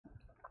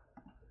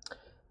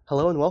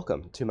Hello and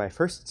welcome to my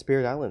first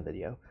Spirit Island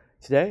video.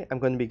 Today I'm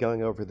going to be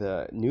going over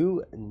the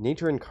new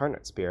Nature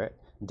Incarnate Spirit,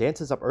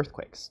 Dances Up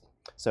Earthquakes.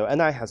 So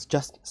NI has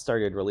just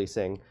started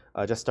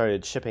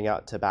shipping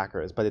out to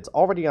backers, but it's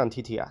already on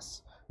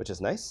TTS, which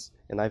is nice,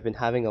 and I've been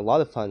having a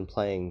lot of fun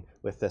playing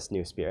with this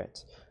new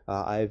spirit.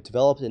 I've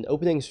developed an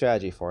opening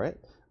strategy for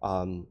it,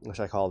 which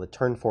I call the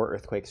Turn 4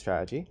 Earthquake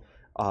strategy,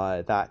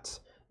 that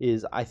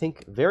is, I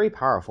think, very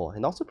powerful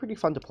and also pretty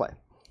fun to play.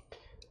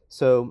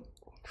 So,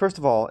 first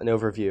of all, an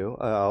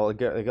overview.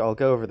 I'll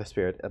go over the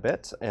spirit a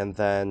bit, and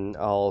then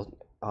I'll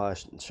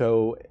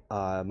show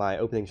my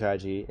opening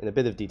strategy in a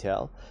bit of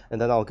detail,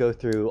 and then I'll go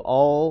through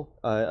all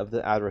of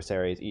the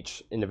adversaries,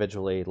 each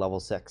individually level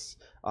 6,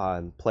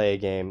 play a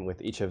game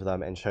with each of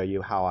them, and show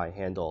you how I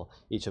handle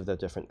each of the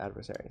different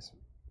adversaries.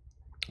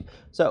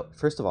 So,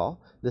 first of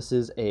all, this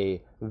is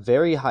a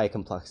very high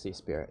complexity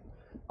spirit,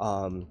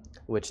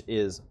 which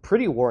is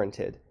pretty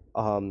warranted.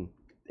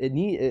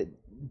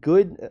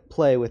 Good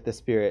play with the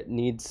spirit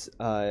needs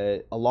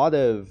a lot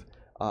of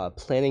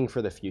planning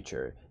for the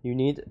future. You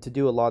need to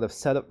do a lot of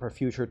setup for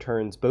future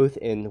turns, both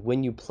in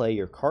when you play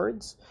your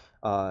cards,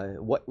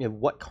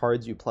 what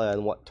cards you play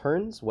on what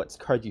turns, what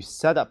cards you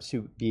set up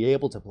to be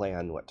able to play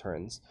on what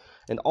turns,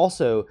 and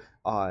also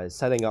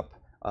setting up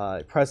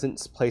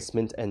presence,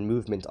 placement, and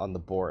movement on the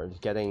board,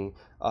 getting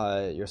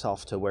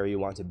yourself to where you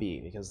want to be,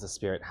 because the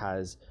spirit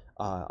has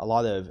a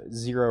lot of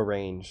zero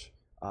range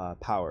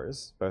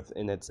powers, both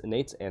in its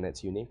innates and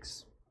its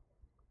uniques.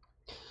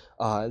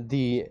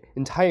 The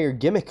entire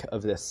gimmick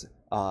of this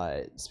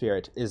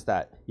spirit is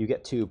that you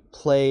get to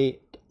play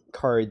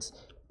cards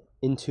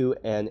into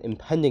an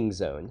impending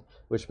zone,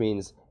 which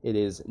means it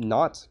is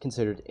not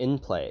considered in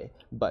play,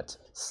 but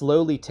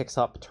slowly ticks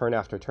up turn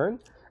after turn,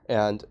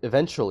 and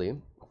eventually,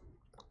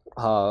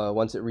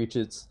 once it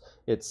reaches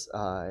its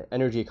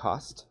energy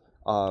cost,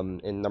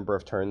 in number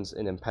of turns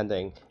in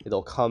impending,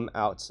 it'll come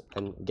out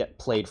and get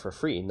played for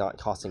free, not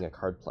costing a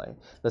card play.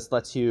 This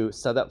lets you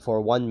set up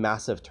for one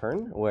massive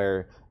turn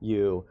where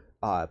you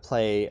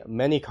play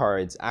many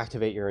cards,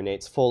 activate your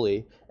innates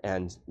fully,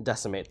 and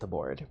decimate the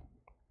board.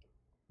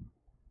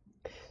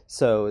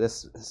 So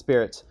this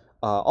spirit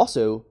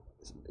also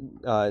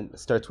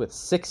starts with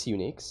 6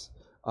 uniques,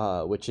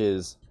 which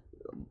is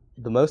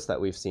the most that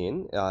we've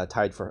seen,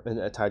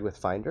 tied with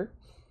Finder.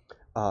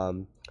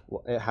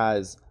 It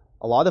has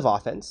a lot of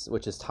offense,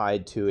 which is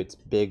tied to its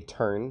big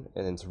turn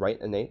and its right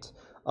innate.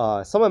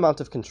 Some amount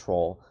of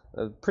control,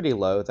 pretty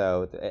low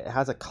though. It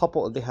has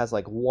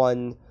like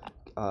 1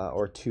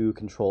 or 2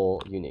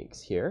 control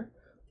uniques here.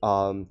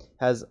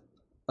 Has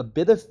a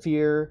bit of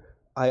fear.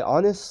 I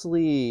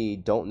honestly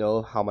don't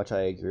know how much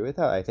I agree with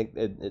that. I think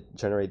it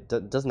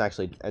doesn't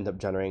actually end up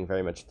generating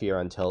very much fear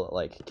until it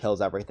like kills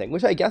everything,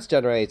 which I guess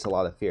generates a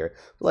lot of fear.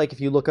 But, like, if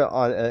you look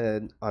on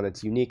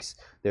its uniques,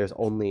 there's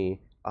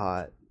only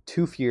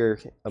 2 fear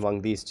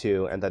among these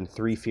two, and then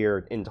 3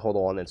 fear in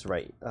total on its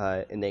right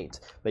innate.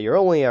 But you're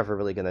only ever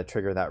really going to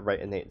trigger that right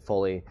innate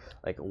fully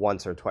like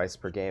once or twice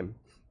per game.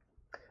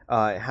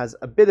 It has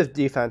a bit of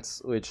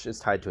defense, which is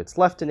tied to its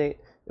left innate,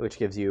 which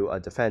gives you a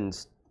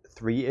defend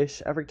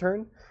 3-ish every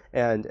turn,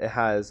 and it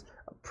has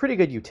a pretty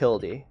good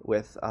utility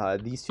with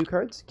these 2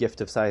 cards,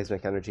 Gift of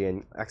Seismic Energy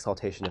and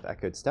Exaltation of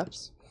Echoed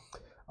Steps.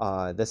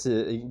 This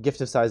is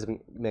Gift of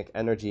Seismic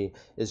Energy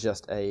is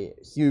just a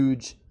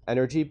huge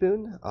energy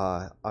boon.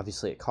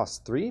 Obviously it costs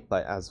 3,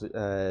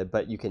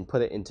 but you can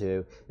put it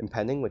into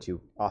impending, which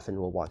you often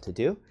will want to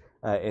do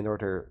in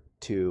order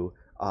to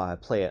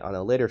play it on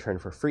a later turn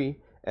for free,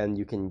 and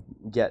you can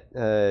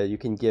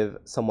give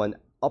someone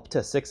up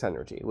to 6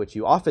 energy, which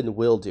you often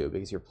will do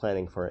because you're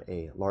planning for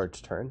a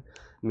large turn.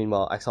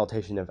 Meanwhile,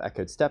 Exaltation of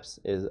Echoed Steps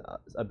is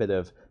a bit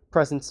of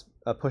presence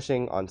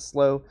pushing on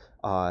slow.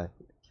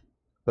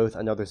 Both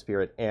another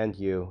spirit and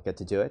you get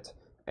to do it,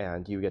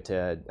 and you get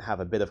to have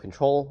a bit of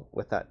control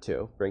with that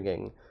too,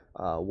 bringing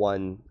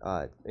 1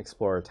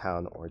 Explorer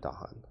Town or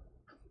Dahan.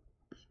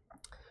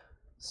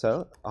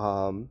 So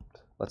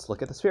let's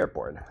look at the spirit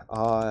board.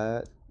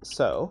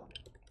 So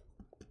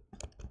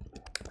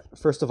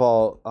first of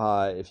all,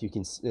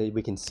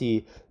 we can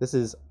see this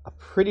is a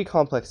pretty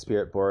complex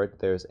spirit board.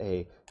 There's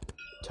a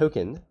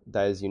token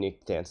that is unique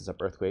to Dances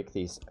Up Earthquake,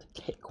 these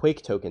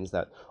Quake tokens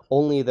that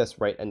only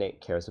this right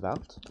innate cares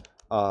about.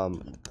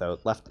 The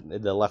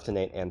left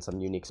innate and some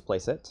uniques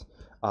place it.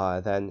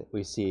 Then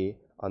we see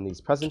on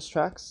these presence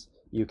tracks,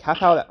 you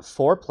cap out at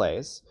 4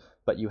 plays,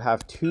 but you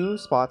have 2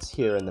 spots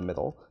here in the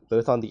middle,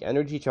 both on the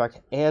energy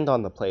track and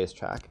on the plays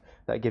track,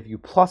 that give you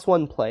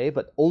 +1 play,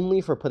 but only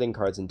for putting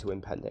cards into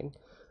impending.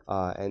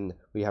 And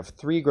we have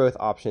 3 growth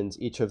options.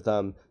 Each of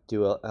them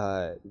do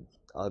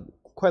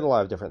quite a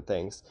lot of different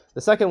things.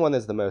 The second one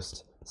is the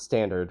most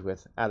standard,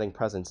 with adding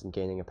presence and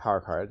gaining a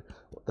power card.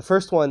 The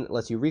first one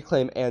lets you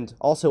reclaim and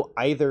also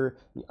either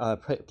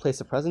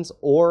place a presence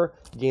or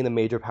gain a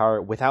major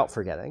power without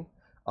forgetting.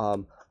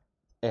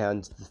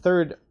 And the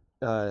third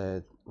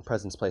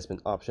presence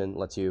placement option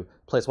lets you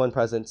place 1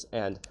 presence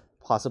and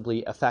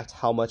possibly affect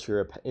how much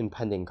your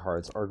impending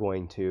cards are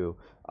going to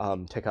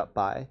tick up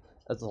by,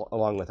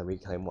 along with a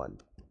reclaim 1.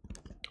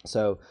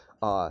 So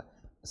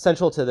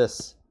central to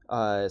this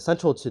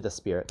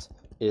spirit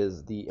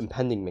is the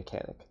impending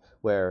mechanic,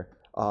 where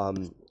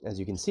as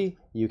you can see,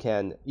 you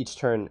can each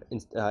turn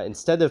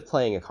instead of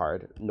playing a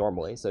card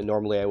normally. So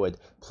normally I would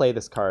play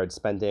this card,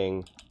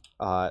 spending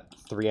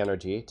 3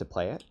 energy to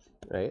play it,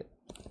 right?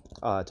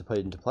 To put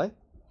it into play.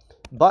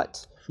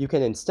 But you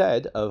can,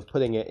 instead of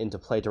putting it into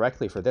play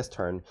directly for this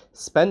turn,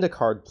 spend a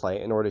card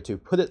play in order to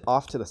put it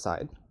off to the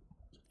side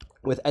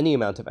with any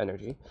amount of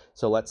energy.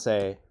 So let's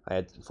say I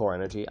had 4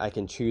 energy. I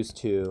can choose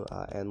to,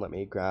 and let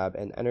me grab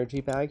an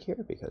energy bag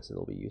here because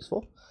it'll be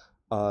useful.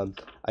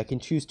 I can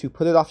choose to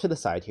put it off to the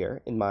side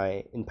here in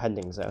my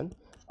impending zone,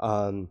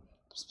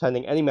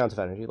 spending any amount of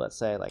energy. Let's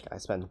say like I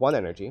spend 1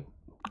 energy,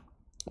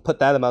 put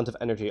that amount of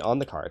energy on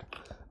the card,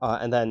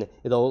 and then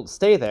it'll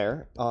stay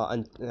there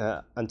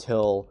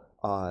until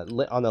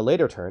on a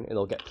later turn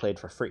it'll get played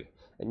for free,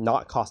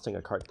 not costing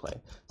a card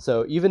play.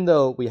 So even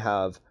though we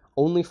have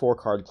only 4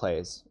 card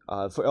plays,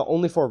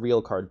 only 4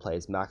 real card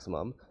plays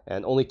maximum,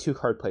 and only 2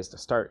 card plays to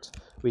start,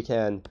 we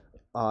can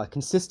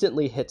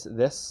consistently hit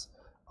this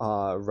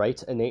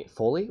right innate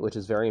fully, which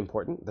is very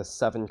important, the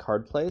 7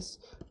 card plays,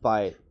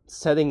 by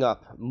setting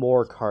up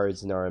more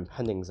cards in our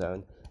impending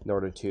zone in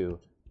order to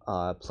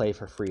play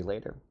for free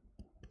later.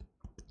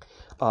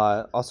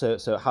 Also,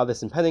 so how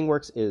this impending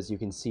works is you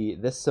can see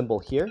this symbol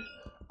here,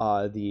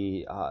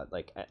 the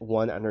like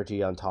 1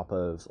 energy on top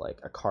of like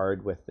a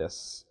card with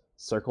this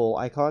circle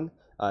icon.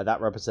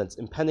 That represents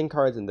impending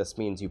cards, and this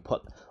means you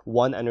put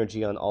 1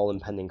 energy on all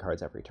impending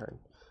cards every turn.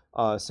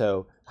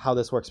 So how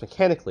this works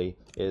mechanically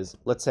is,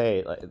 let's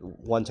say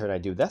one turn I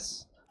do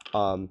this.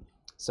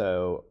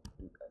 So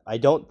I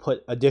don't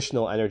put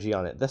additional energy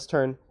on it this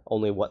turn,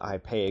 only what I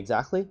pay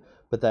exactly.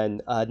 But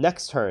then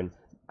next turn,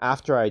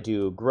 after I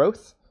do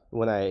growth,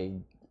 when I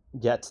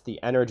get the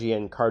energy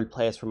and card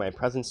plays from my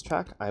presence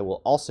track, I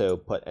will also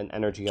put an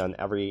energy on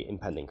every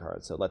impending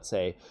card. So let's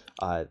say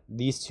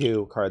these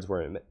 2 cards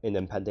were in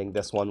impending,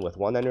 this one with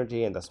 1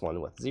 energy and this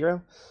one with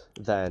 0.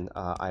 Then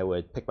I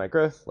would pick my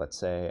growth. Let's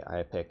say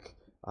I pick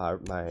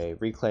my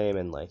reclaim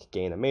and like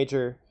gain a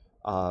major,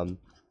 and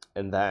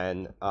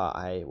then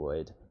I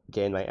would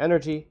gain my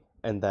energy,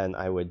 and then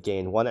I would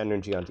gain 1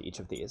 energy onto each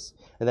of these.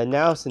 And then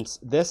now, since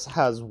this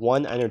has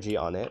 1 energy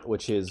on it,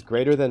 which is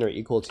greater than or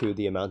equal to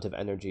the amount of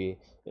energy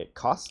it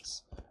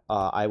costs,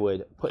 I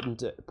would put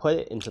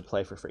it into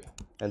play for free.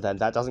 And then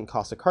that doesn't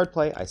cost a card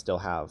play. I still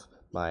have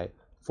my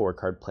 4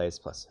 card plays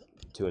plus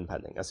 2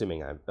 impending,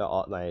 assuming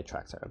all my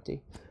tracks are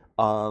empty.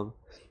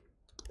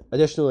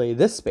 Additionally,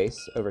 this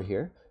space over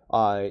here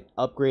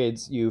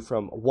upgrades you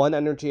from 1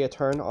 energy a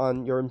turn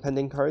on your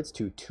impending cards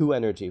to 2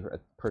 energy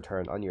per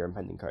turn on your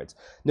impending cards.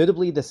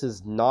 Notably, this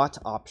is not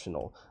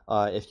optional.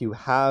 If you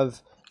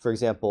have, for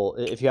example,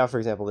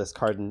 this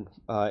card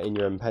in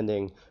your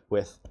impending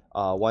with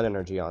 1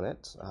 energy on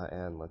it,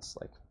 and let's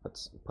like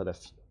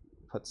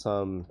put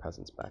some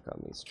presence back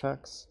on these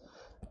tracks.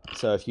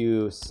 So if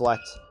you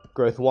select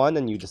growth 1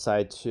 and you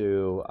decide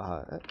to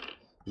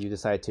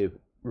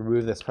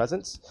remove this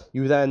presence,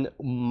 you then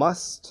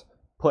must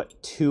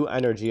put 2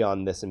 energy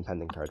on this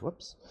impending card.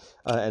 Whoops.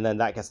 And then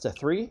that gets to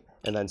 3,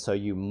 and then so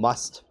you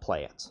must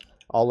play it.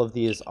 All of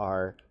these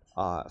are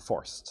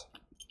forced.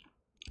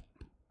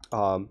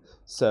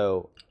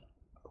 So,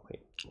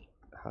 wait,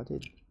 how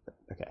did,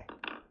 okay.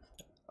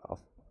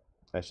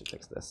 I should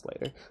fix this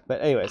later.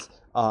 But anyways,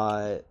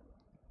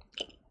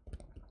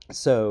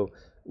 so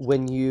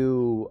when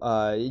you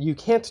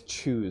can't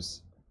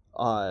choose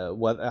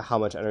how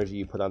much energy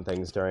you put on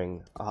things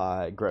during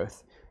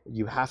growth.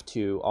 You have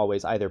to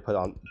always either put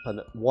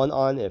 1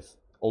 on if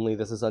only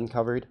this is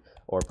uncovered,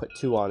 or put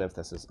 2 on if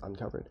this is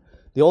uncovered.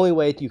 The only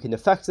way you can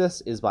affect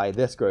this is by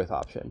this growth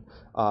option.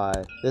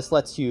 This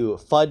lets you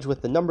fudge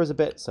with the numbers a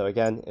bit. So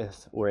again,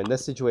 if we're in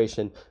this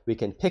situation, we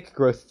can pick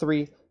growth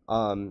 3,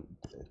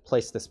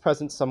 place this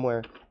presence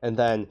somewhere, and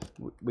then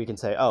we can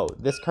say, oh,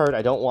 this card,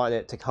 I don't want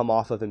it to come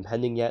off of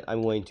impending yet.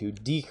 I'm going to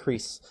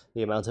decrease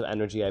the amount of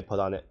energy I put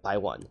on it by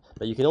 1.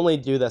 But you can only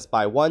do this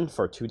by 1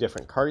 for 2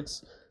 different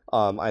cards,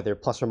 either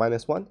plus or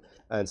minus 1.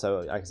 And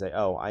so I can say,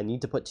 oh, I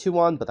need to put 2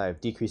 on, but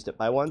I've decreased it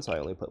by 1, so I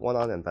only put 1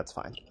 on, and that's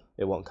fine.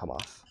 It won't come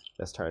off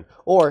this turn.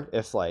 Or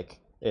if like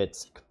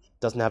it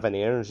doesn't have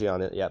any energy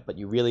on it yet, but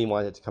you really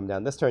want it to come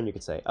down this turn, you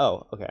could say,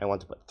 oh, okay, I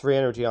want to put 3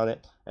 energy on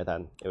it, and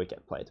then it would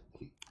get played.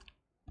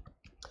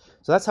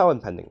 So that's how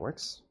impending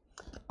works.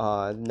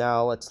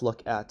 Now let's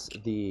look at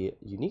the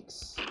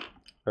uniques,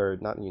 or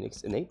not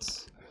uniques,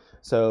 innates.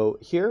 So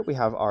here we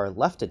have our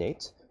left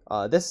innate.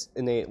 This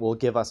innate will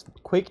give us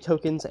quake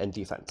tokens and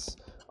defense.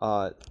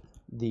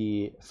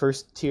 The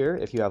first tier,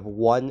 if you have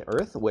 1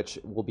 earth, which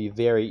will be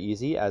very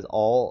easy as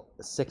all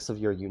 6 of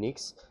your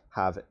uniques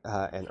have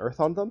an earth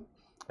on them,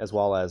 as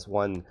well as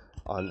 1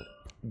 on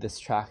this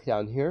track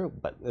down here,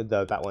 but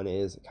that one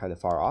is kind of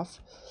far off.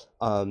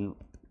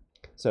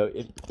 So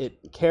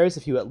it cares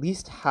if you at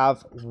least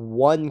have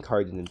 1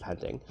 card in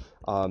impending.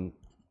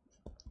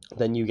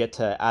 Then you get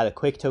to add a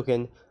quake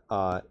token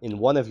in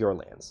one of your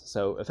lands.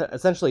 So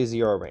essentially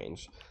 0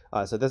 range.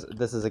 So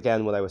this is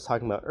again what I was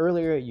talking about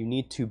earlier. You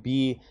need to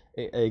be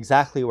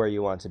exactly where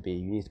you want to be.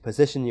 You need to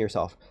position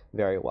yourself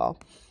very well.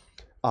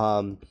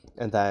 And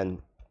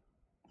then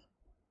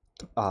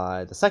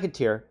the second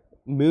tier,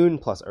 Moon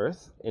plus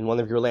Earth. In one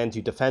of your lands,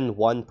 you defend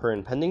 1 per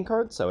impending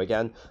card. So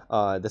again,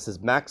 this is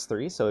max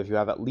 3. So if you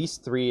have at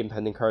least 3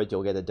 impending cards,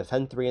 you'll get a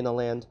defend 3 in a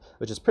land,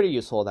 which is pretty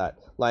useful. That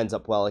lines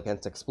up well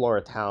against Explore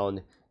a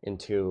Town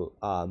into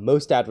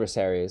most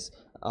adversaries.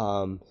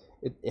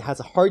 It has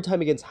a hard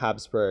time against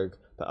Habsburg,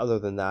 but other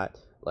than that,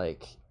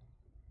 like,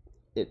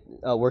 it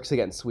works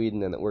against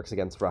Sweden and it works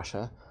against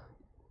Russia.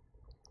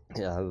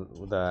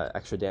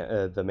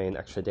 The main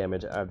extra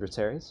damage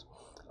adversaries.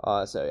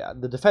 So yeah,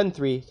 the defend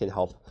 3 can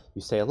help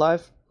you stay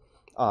alive.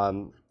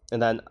 And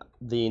then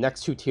the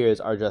next 2 tiers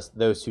are just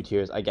those 2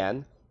 tiers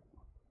again,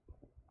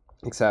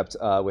 except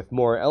with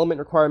more element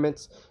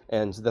requirements,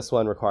 and this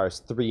one requires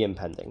 3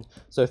 impending.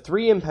 So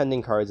 3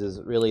 impending cards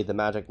is really the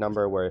magic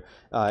number where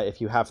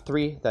if you have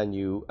 3, then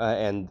you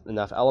and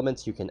enough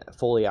elements, you can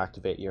fully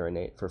activate your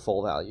innate for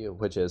full value,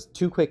 which is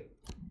 2 quick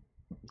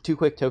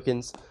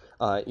tokens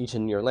each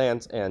in your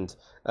lands, and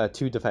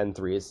 2 defend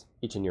 3s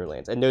each in your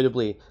lands. And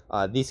notably,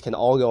 these can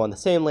all go on the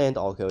same land,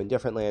 all go in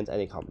different lands,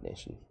 any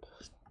combination.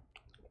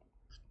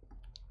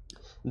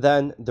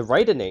 Then the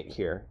right innate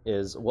here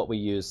is what we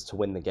use to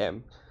win the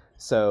game.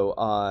 So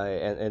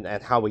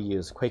and how we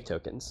use Quake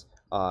tokens.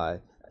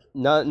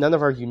 None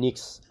of our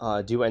uniques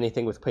do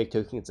anything with Quake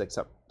tokens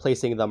except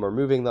placing them or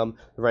moving them.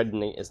 The right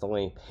innate is the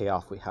only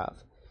payoff we have.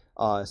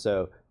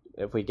 So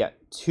if we get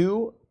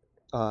 2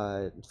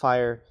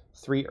 fire,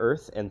 3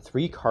 earth, and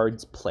 3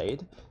 cards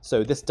played.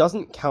 So this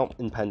doesn't count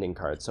impending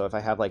cards. So if I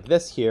have like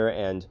this here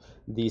and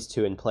these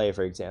 2 in play,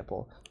 for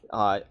example,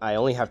 I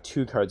only have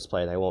 2 cards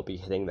played. I won't be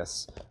hitting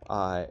this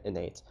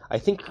innate. I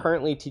think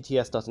currently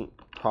TTS doesn't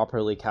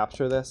properly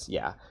capture this.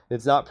 Yeah,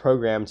 it's not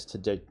programmed to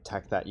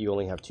detect that you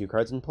only have 2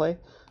 cards in play.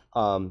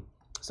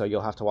 So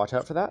you'll have to watch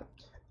out for that.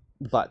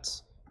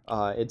 But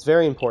it's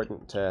very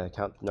important to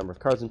count the number of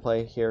cards in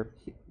play here.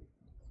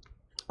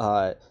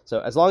 So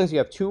as long as you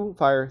have 2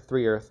 fire,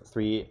 3 earth,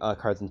 3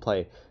 cards in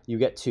play, you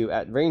get to,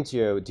 at range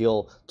 0,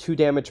 deal 2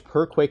 damage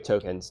per Quake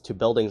tokens to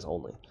buildings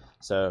only.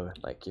 So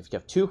like if you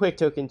have 2 Quake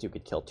tokens, you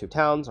could kill 2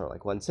 towns or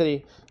like 1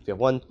 city. If you have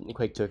 1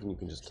 Quake token, you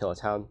can just kill a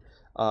town,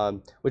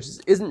 which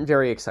isn't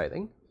very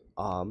exciting.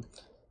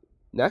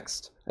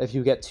 Next, if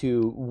you get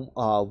to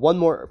 1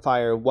 more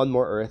fire, 1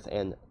 more earth,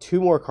 and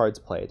 2 more cards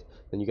played,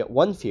 then you get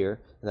 1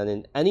 fear, and then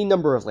in any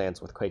number of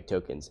lands with Quake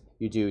tokens,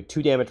 you do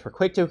 2 damage per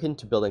Quake token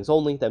to buildings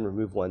only, then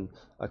remove 1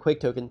 Quake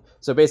token.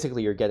 So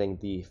basically you're getting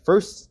the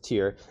first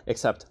tier,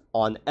 except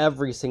on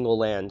every single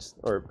land,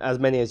 or as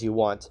many as you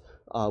want,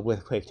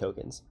 with Quake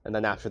tokens. And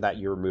then after that,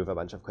 you remove a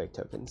bunch of Quake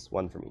tokens,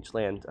 1 from each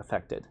land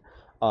affected.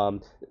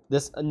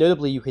 This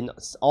notably, you can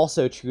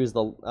also choose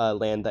the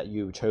land that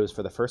you chose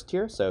for the first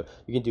tier. So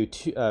you can do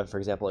 2, for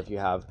example, if you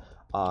have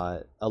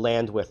a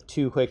land with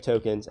 2 Quake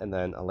tokens and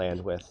then a land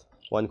with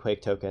 1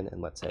 Quake token,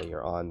 and let's say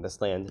you're on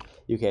this land,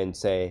 you can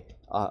say,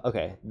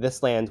 okay,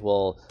 this land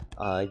will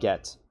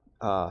get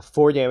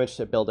 4 damage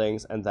to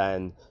buildings, and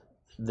then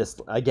this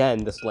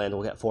land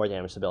will get 4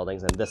 damage to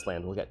buildings, and this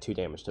land will get 2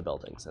 damage to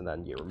buildings, and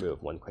then you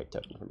remove 1 Quake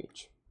token from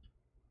each.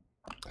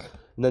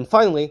 And then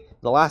finally,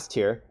 the last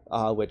tier,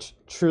 which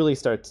truly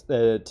starts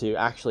to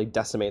actually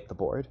decimate the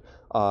board,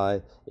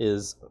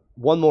 is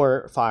 1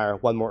 more fire,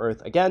 1 more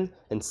earth again,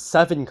 and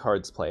 7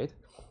 cards played.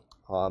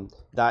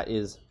 That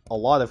is a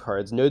lot of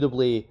cards.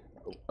 Notably,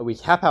 we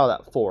cap out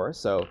at 4,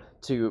 so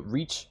to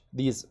reach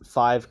these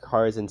 5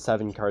 cards and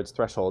 7 cards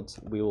thresholds,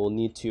 we will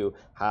need to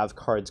have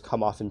cards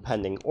come off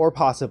impending, or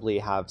possibly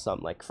have some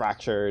like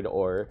fractured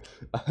or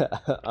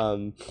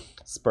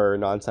spur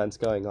nonsense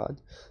going on.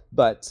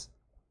 But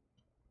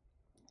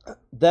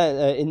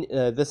then in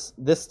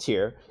this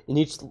tier, in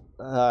each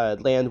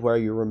land where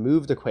you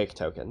remove the Quake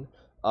token,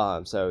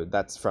 so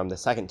that's from the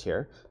second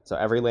tier, so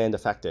every land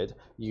affected,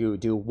 you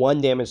do 1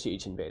 damage to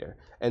each invader.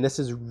 And this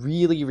is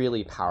really,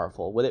 really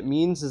powerful. What it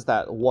means is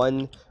that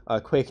 1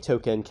 Quake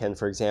token can,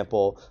 for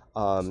example,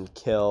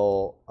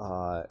 kill,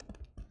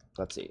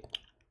 let's see,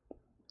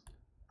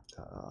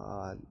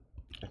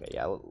 okay,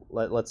 yeah,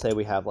 let's say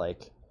we have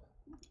like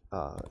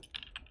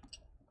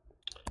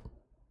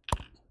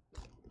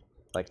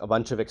a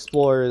bunch of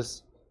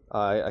explorers,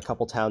 a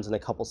couple towns, and a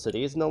couple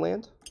cities in the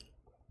land.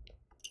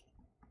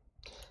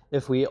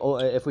 If we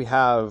only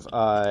have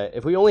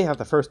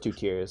the first 2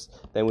 tiers,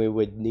 then we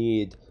would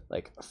need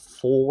like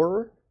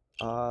 4,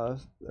 we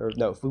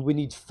would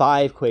need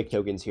 5 Quake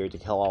tokens here to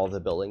kill all the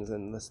buildings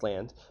in this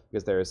land,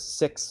 because there's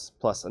 6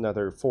 plus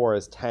another 4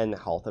 is 10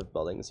 health of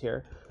buildings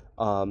here,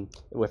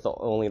 with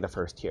only the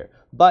first tier.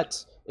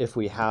 But if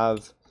we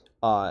have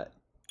the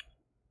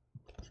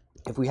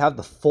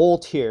full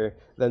tier,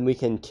 then we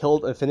can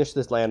finish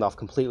this land off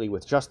completely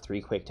with just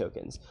 3 Quake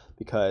tokens,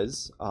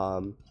 because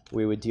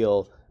we would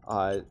deal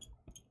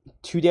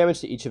 2 damage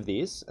to each of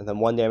these, and then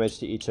 1 damage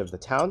to each of the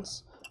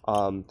towns,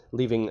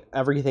 leaving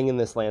everything in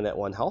this land at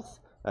 1 health.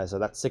 So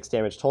that's 6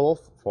 damage total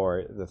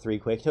for the 3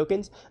 Quake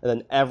tokens, and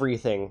then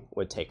everything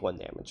would take 1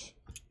 damage,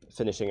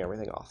 finishing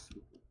everything off.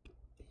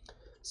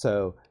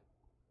 So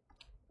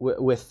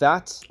with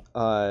that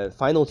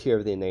final tier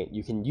of the innate,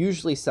 you can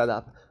usually set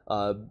up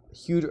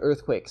huge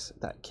earthquakes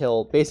that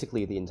kill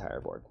basically the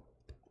entire board.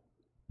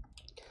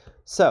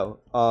 So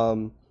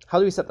how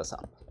do we set this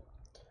up?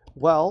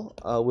 Well,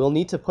 we'll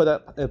need to put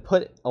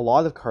a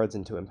lot of cards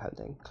into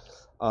impending,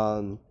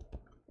 and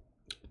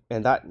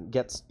that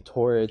gets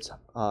towards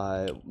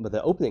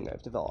the opening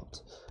I've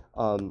developed.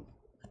 And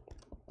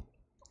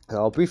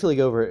I'll briefly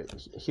go over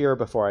it here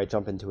before I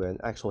jump into an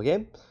actual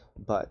game.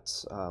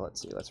 But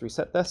let's see, let's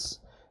reset this.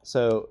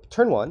 So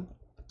turn 1,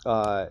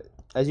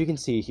 as you can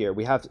see here,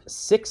 we have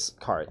 6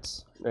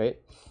 cards, right?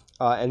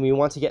 And we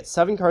want to get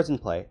 7 cards in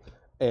play.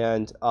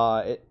 And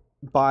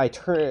by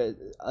turn,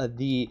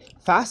 the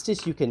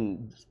fastest you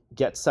can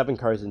get 7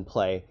 cards in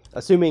play,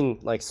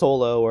 assuming like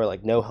solo or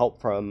like no help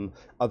from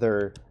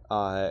other,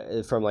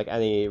 from like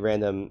any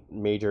random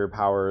major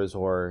powers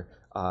or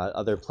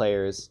other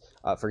players.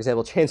 For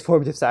example,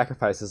 Transformative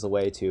Sacrifice is a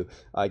way to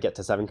get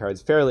to 7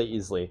 cards fairly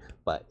easily,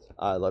 but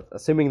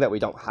assuming that we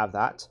don't have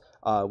that,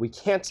 we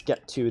can't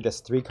get to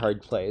this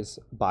 3-card plays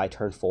by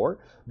turn 4,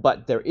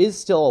 but there is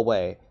still a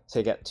way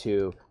to get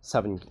to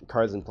 7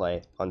 cards in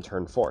play on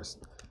turn 4.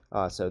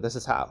 So this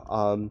is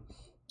how.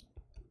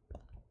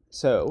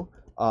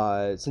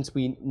 Since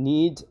we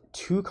need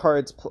 2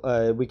 cards,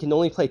 we can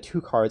only play 2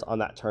 cards on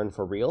that turn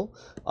for real,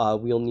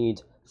 we'll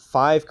need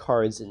 5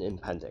 cards in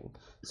impending.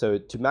 So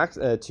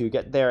to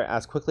get there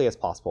as quickly as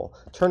possible,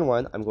 turn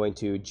 1, I'm going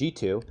to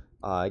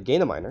G2,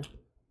 gain a minor,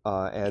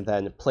 and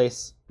then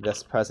place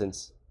this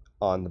presence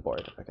on the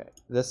board. Okay,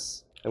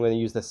 I'm going to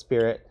use the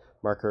spirit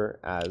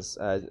marker as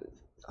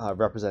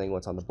representing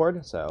what's on the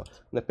board. So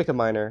I'm going to pick a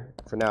minor.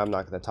 For now, I'm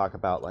not going to talk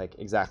about like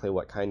exactly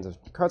what kinds of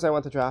cards I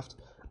want to draft,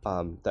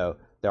 though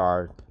there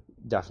are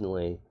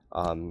definitely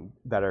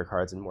better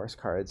cards and worse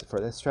cards for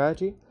this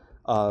strategy.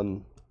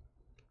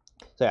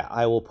 So yeah,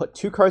 I will put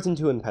 2 cards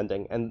into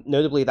impending, and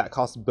notably that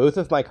costs both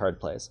of my card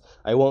plays.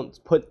 I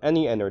won't put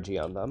any energy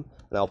on them,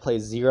 and I'll play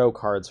 0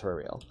 cards for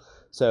real.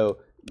 So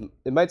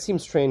it might seem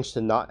strange to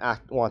not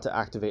want to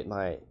activate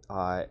my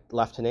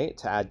left innate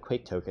to add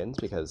quake tokens,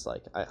 because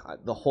like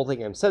the whole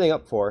thing I'm setting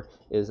up for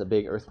is a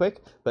big earthquake,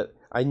 but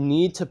I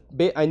need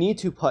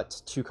to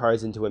put 2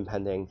 cards into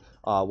impending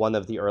one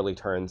of the early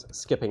turns,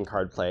 skipping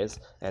card plays,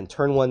 and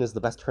turn 1 is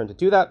the best turn to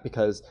do that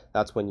because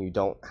that's when you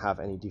don't have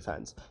any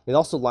defense. It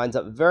also lines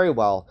up very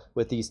well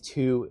with these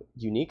 2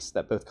 uniques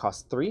that both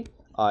cost 3.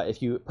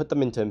 If you put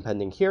them into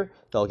impending here,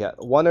 they'll get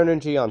 1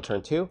 energy on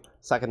turn 2,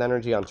 2nd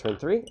energy on turn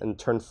 3, and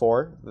turn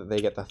 4,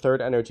 they get the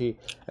 3rd energy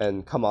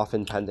and come off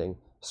impending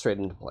straight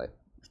into play.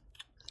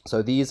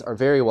 So these are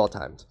very well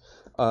timed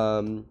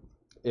to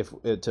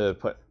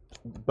put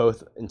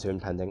both into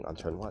impending on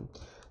turn 1.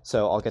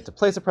 So I'll get to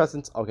place a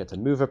presence, I'll get to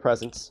move a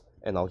presence,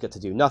 and I'll get to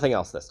do nothing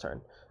else this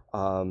turn.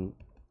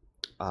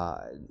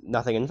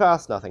 Nothing in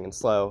fast, nothing in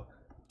slow,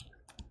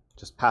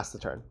 just pass the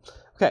turn.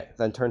 Okay,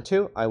 then turn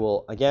 2, I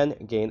will again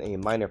gain a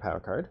minor power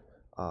card.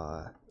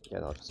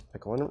 Again, I'll just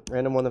pick one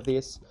random one of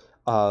these.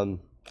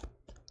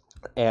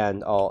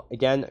 And I'll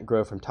again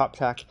grow from top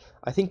track.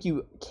 I think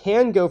you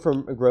can grow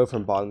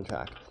from bottom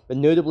track, but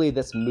notably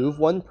this move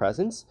 1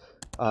 presence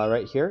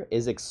right here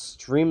is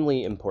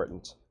extremely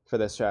important for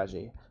this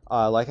strategy.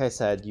 Like I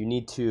said, you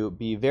need to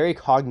be very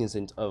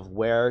cognizant of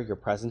where your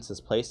presence is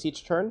placed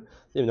each turn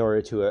in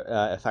order to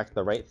affect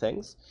the right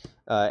things,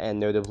 and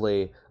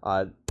notably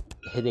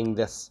hitting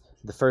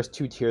the first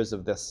 2 tiers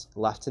of this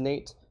left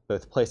innate,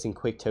 both placing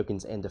quake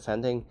tokens and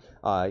defending.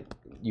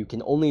 You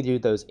can only do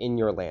those in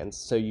your lands,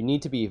 so you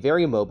need to be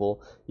very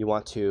mobile. You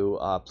want to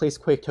place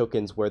quake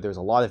tokens where there's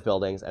a lot of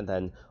buildings and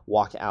then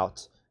walk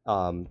out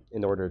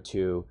in order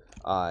to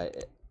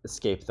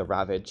escape the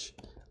ravage.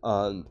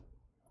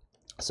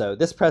 So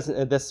this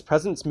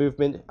presence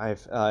movement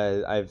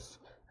I've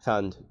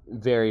found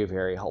very,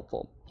 very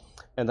helpful.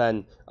 And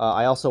then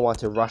I also want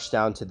to rush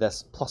down to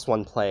this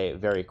 +1 play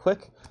very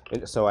quick,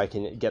 so I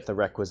can get the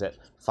requisite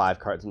 5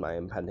 cards in my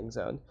impending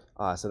zone.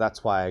 So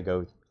that's why I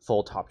go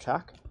full top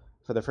track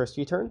for the first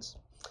few turns.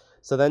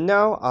 So then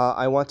now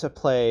I want to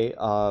play.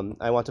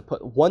 I want to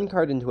put 1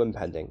 card into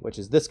impending, which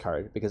is this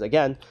card, because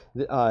again,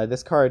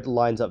 this card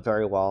lines up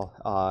very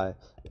well.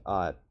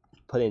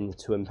 Put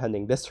into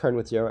impending this turn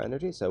with 0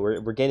 energy, so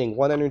we're gaining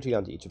 1 energy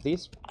onto each of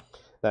these.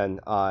 Then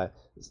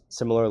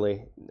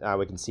similarly,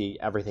 we can see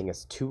everything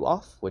is 2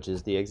 off, which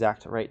is the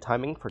exact right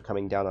timing for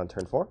coming down on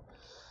turn 4.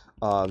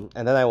 And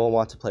then I will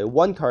want to play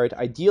 1 card,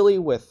 ideally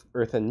with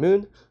Earth and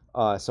Moon,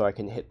 so I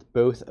can hit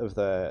both of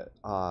the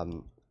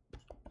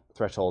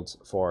thresholds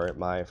for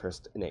my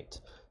first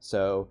innate.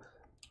 So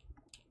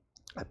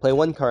I play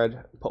 1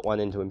 card, put 1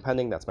 into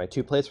impending, that's my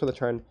 2 plays for the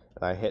turn,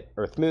 and I hit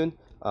Earth Moon.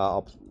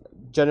 I'll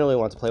generally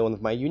want to play one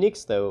of my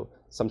uniques, though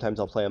sometimes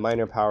I'll play a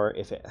minor power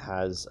if it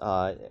has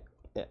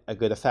a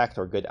good effect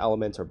or good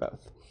element or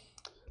both.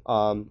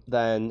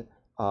 Then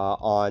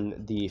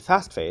on the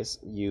fast phase,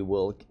 you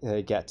will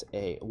get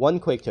a 1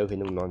 quake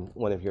token in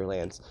one of your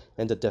lands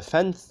and a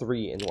defend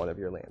 3 in one of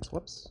your lands.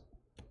 Whoops.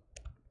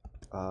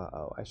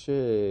 Oh, I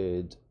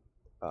should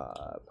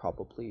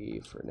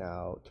probably for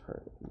now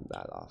turn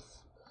that off.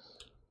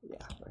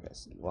 Yeah, I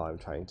guess while I'm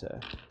trying to,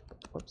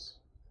 whoops.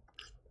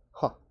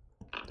 Huh,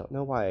 don't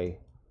know why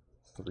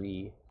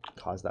 3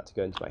 caused that to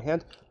go into my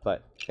hand,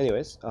 but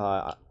anyways,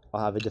 I'll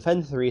have a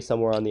defend 3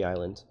 somewhere on the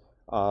island,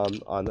 on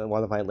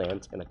one of my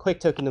lands, and a quake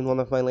token in one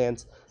of my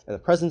lands, and a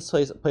presence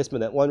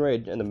placement at 1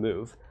 rage, and a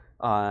move.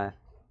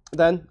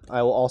 Then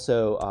I will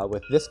also,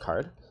 with this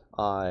card,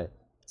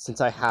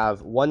 since I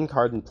have 1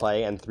 card in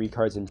play and 3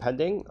 cards in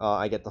pending,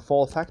 I get the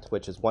full effect,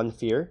 which is 1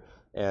 fear,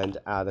 and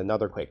add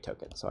another quake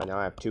token. So I now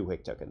have 2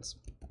 quake tokens.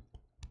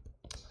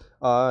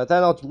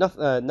 Then I'll do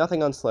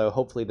nothing on slow.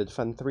 Hopefully the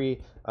defend 3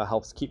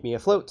 helps keep me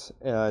afloat,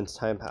 and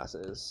time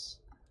passes.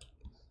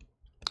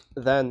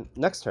 Then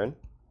next turn,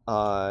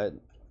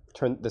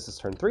 this is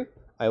turn 3.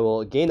 I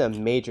will gain a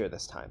major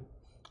this time,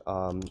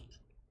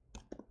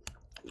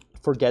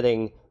 for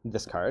getting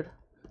this card.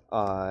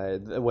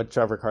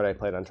 Whichever card I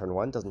played on turn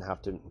 1 doesn't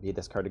have to be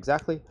this card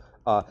exactly.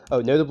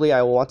 Notably,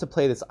 I will want to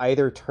play this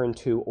either turn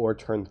 2 or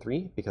turn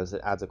 3 because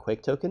it adds a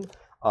quake token,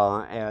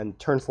 and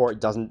turn 4 it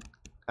doesn't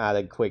add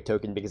a quake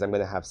token because I'm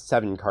going to have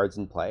 7 cards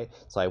in play,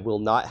 so I will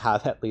not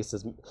have at least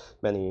as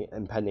many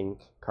impending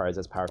cards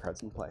as power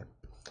cards in play.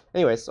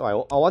 Anyway,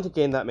 so I'll want to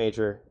gain that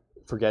major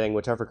for getting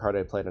whichever card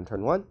I played on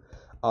turn 1.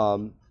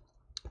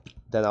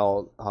 Then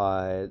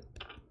I'll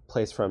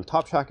place from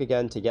top track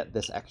again to get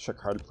this extra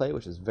card play,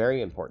 which is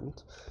very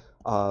important.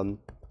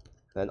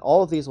 Then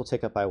all of these will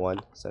tick up by 1,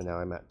 so now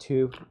I'm at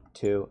 2,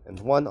 2, and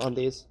 1 on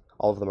these.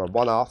 All of them are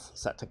 1 off,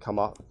 set to come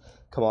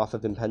off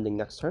of impending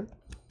next turn.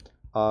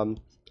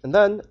 And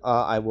then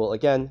I will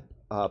again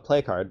play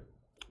a card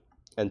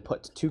and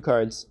put 2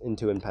 cards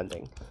into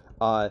impending.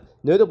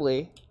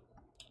 Notably,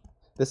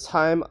 this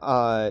time,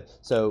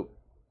 so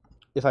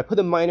if I put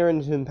a minor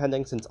into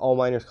impending, since all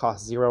minors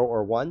cost 0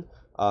 or 1,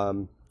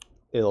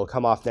 it'll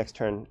come off next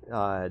turn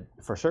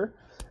for sure.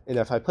 And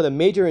if I put a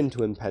major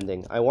into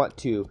impending, I want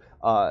to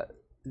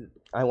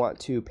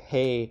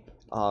pay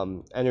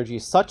energy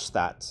such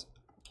that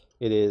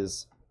it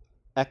is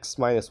x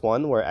minus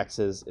 1, where x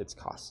is its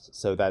cost,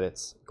 so that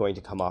it's going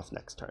to come off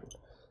next turn.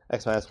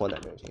 X minus 1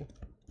 energy.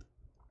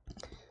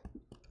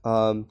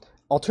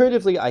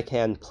 Alternatively, I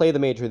can play the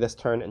major this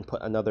turn and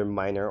put another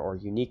minor or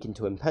unique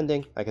into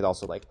impending. I could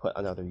also put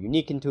another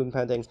unique into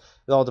impending.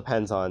 It all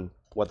depends on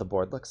what the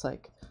board looks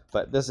like.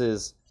 But this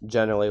is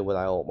generally what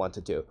I'll want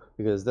to do,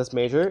 because this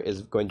major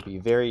is going to be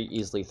very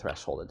easily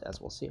thresholded, as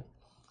we'll see.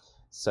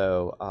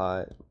 So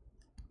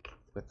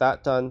with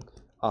that done,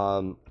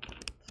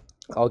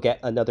 I'll get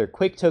another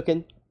quake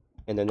token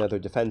and another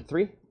defend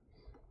 3.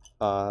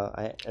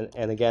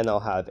 And again,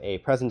 I'll have a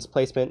presence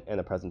placement and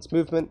a presence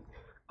movement.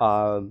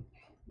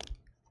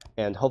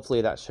 And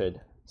hopefully that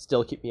should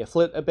still keep me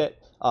afloat a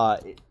bit.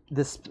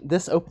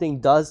 This opening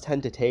does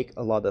tend to take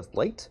a lot of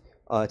light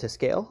to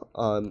scale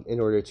in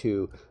order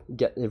to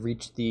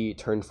reach the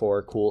turn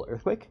 4 cool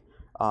earthquake.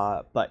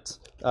 But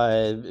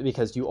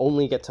because you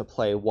only get to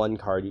play 1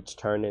 card each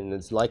turn, and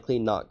it's likely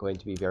not going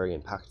to be very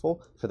impactful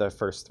for the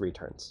first 3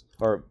 turns,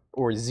 or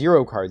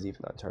 0 cards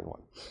even on turn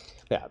 1.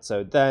 Yeah,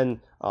 so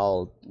then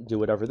I'll do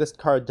whatever this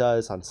card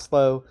does on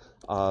slow,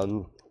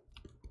 and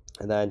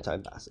then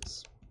time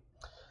passes.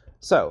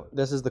 So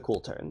this is the cool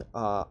turn.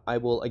 I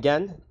will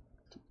again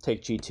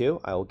take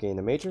G2. I will gain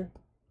a major.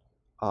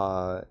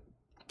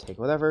 Take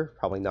whatever.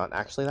 Probably not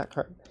actually that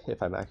card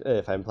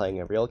if I'm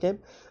playing a real game.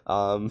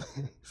 Then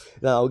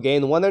I'll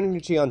gain 1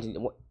 energy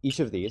on each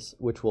of these,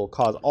 which will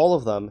cause all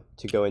of them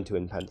to go into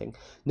impending.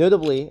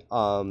 Notably,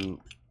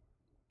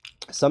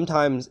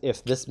 sometimes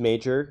if this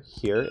major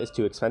here is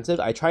too expensive,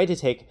 I try to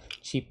take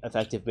cheap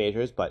effective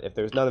majors, but if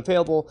there's none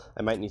available,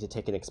 I might need to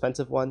take an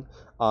expensive one.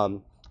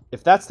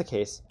 If that's the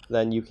case,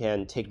 then you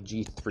can take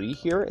G3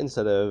 here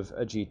instead of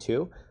a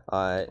G2.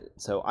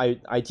 So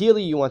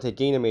ideally, you want to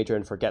gain a major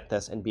and forget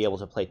this and be able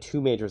to play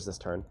 2 majors this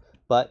turn.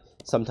 But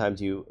sometimes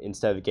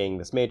instead of gaining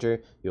this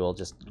major, you will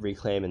just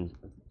reclaim and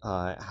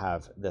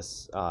have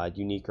this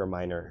unique or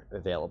minor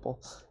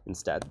available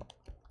instead,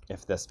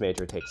 if this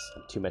major takes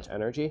too much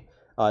energy.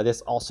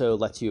 This also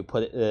lets you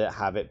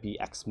have it be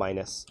x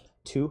minus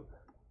 2,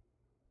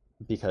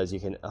 because you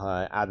can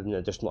add an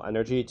additional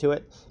energy to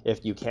it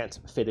if you can't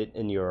fit it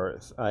in your,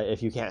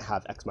 if you can't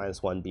have x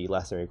minus 1 be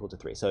less than or equal to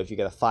 3. So if you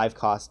get a 5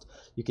 cost,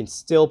 you can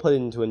still put it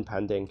into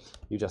impending.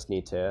 You just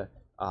need to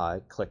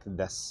click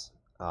this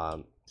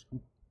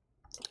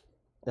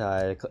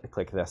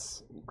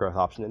growth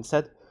option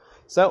instead.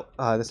 So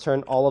this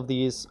turn, all of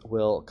these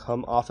will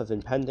come off of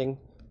impending.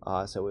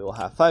 So we will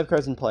have 5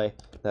 cards in play.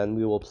 Then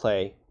we will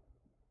play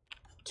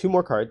 2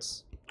 more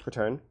cards per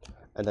turn,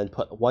 and then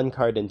put 1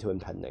 card into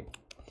impending.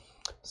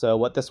 So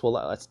what this will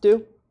let us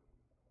do,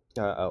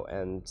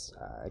 and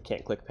I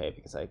can't click pay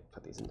because I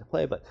put these into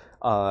play, but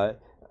I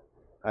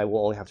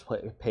will only have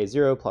to pay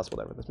 0 plus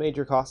whatever this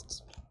major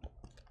costs.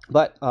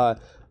 But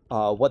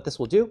what this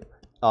will do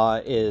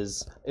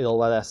is it'll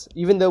let us,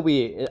 even though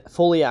we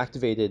fully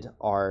activated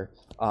our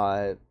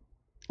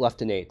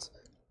left innate,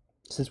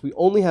 since we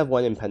only have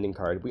 1 impending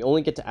card, we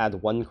only get to add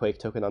 1 quake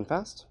token on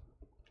fast.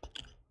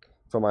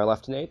 from our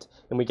left innate,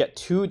 and we get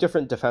 2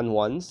 different defend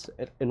 1s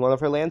in one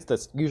of our lands.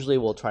 This usually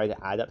will try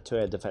to add up to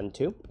a defend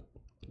 2.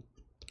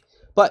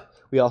 But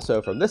we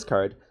also, from this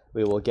card,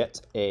 we will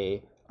get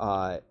a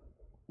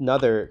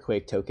another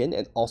Quake token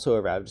and also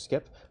a Ravage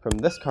Skip. From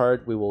this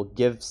card, we will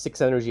give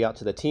 6 energy out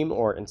to the team,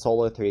 or in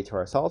solo 3 to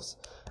ourselves.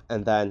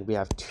 And then we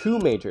have 2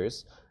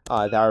 majors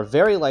that are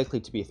very likely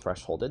to be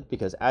thresholded,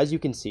 because as you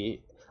can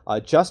see,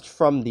 just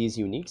from these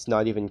uniques,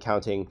 not even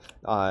counting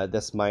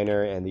this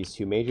minor and these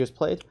 2 majors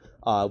played,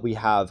 we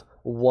have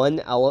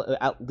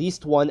at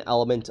least one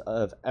element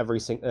of every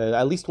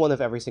at least one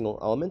of every single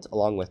element,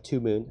 along with 2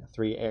 moon,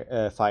 3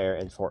 air, fire,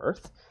 and 4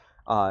 earth.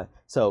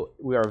 So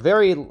we are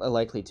very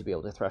likely to be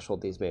able to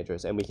threshold these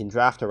majors, and we can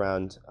draft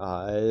around.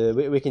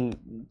 We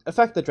can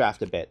affect the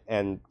draft a bit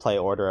and play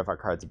order of our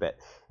cards a bit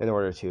in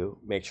order to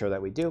make sure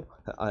that we do.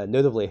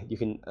 Notably, you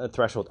can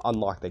threshold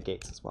unlock the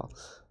gates as well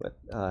with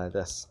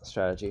this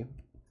strategy.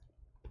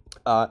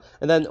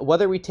 And then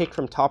whether we take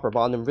from top or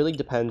bottom really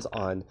depends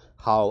on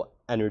how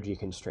energy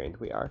constrained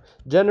we are.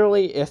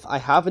 Generally, if I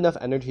have enough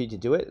energy to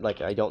do it,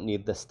 like I don't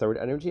need this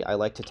 3rd energy, I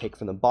like to take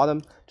from the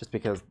bottom just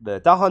because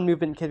the Dahan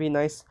movement can be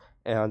nice,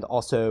 and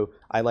also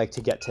I like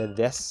to get to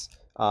this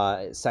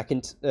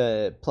second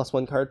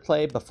 +1 card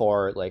play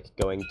before like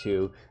going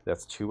to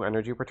this 2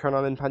 energy per turn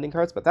on impending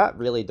cards, but that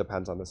really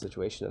depends on the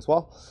situation as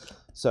well.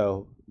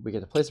 So we get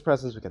to place a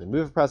presence, we get to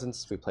move a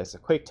presence, we place a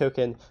Quake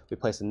token, we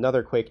place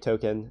another Quake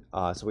token,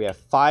 so we have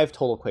 5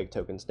 total Quake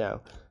tokens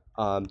now.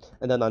 And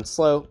then on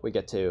slow, we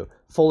get to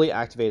fully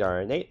activate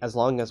our innate as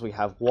long as we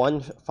have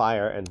 1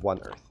 fire and 1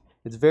 earth.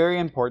 It's very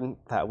important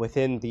that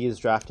within these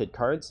drafted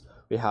cards,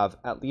 we have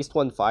at least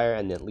 1 fire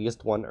and at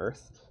least 1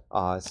 earth,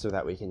 so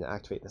that we can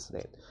activate this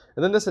innate.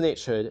 And then this innate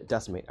should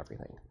decimate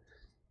everything.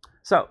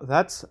 So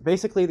that's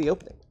basically the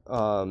opening.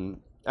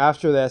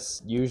 After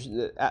this,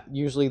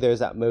 usually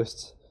there's at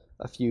most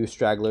a few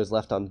stragglers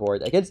left on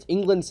board. Against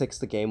England 6,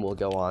 the game will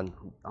go on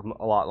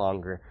a lot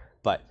longer,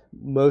 but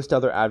most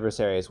other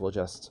adversaries will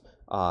just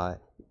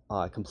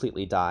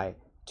completely die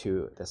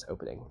to this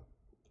opening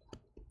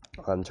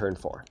on turn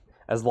 4,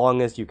 as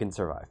long as you can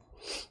survive.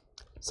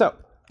 So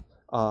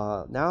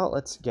now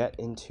let's get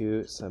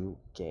into some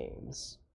games.